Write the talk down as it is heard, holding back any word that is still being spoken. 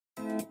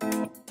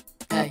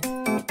Hey.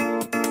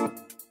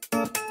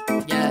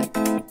 Yeah.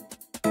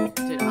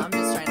 Dude, I'm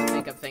just trying to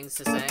think of things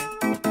to say.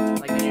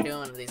 Like when you're doing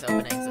one of these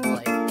openings, it's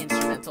like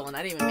instrumental, and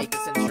I didn't even make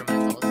this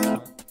instrumental,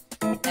 so.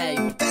 Hey.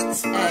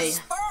 Hey.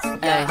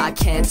 Hey, I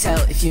can't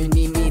tell if you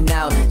need me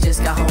now.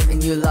 Just got home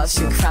and you lost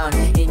your crown.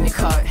 In your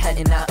car,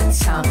 heading out of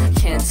town.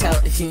 Can't tell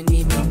if you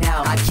need me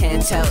now. I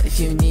can't tell if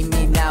you need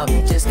me now.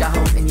 Just got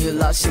home and you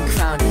lost your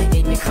crown.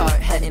 In your car,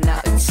 heading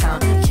out of town.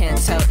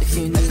 Can't tell if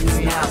you need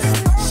me now.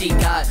 She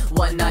got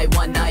one night.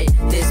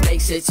 This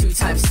makes it two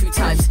times.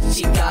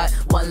 She got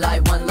one lie.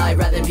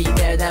 Rather be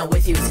there than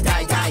with you to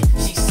die.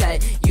 She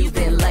said, you've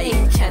been late.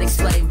 Can't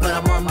explain, but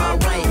I'm on my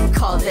way.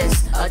 Call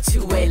this a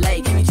two-way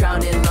lake. You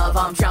drown in love,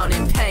 I'm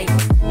drowning in pain.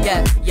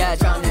 Yeah,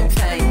 drown in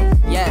pain.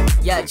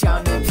 Yeah,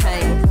 drown in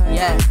pain.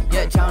 Yeah,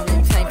 drown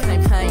in pain.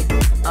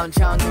 I'm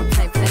drowning in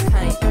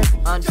pain.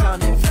 I'm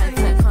drowning in pain.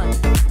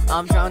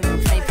 I'm drowning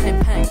in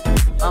pain.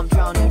 I'm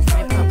drowning in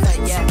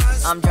pain. Yeah,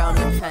 I'm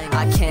drowning in pain.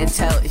 I can't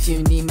tell if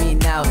you need me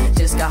now.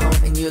 Just got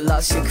home and you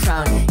lost your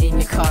crown. In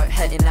your car,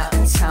 heading out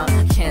of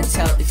town. Can't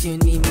tell if you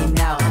need me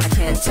now. I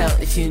can't tell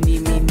if you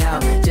need me now.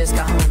 Just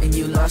got home and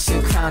you lost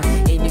your crown.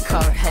 In your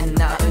car, heading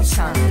out of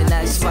town. And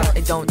that's why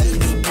I don't need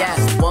me. Yeah,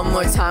 one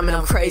more time and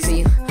I'm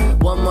crazy.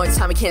 One more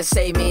time, it can't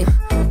save me.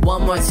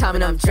 One more time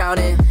and I'm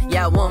drowning.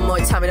 Yeah, one more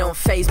time, it don't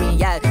faze me.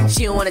 Yeah,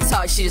 she don't wanna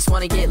talk, she just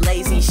wanna get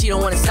lazy. She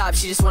don't wanna stop,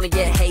 she just wanna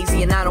get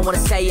hazy. And I don't wanna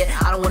say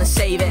it, I don't wanna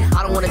save it.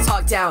 I don't wanna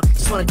talk down,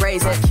 just wanna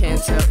graze it. Can't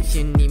tell if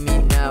you need me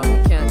now.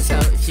 Can't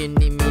tell if you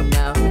need me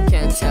now.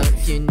 Can't tell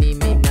if you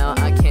need me now.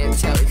 I can't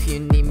tell if you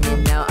need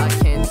me now. I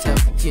can't tell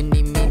if you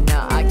need me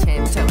now. I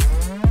can't tell.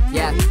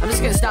 Yeah, I'm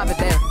just gonna stop it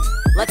there.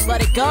 Let's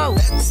let it go.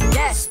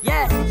 Yeah.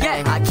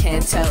 I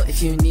can't tell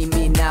if you need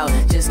me now.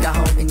 Just got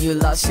home and you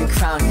lost your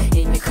crown.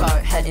 In your car,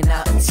 heading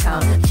out of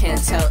town.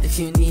 Can't tell if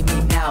you need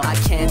me now. I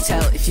can't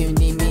tell if you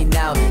need me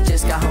now.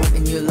 Just got home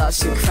and you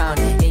lost your crown.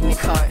 In your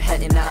car,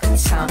 heading out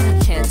of town.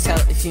 Can't tell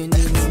if you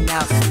need me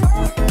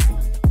now.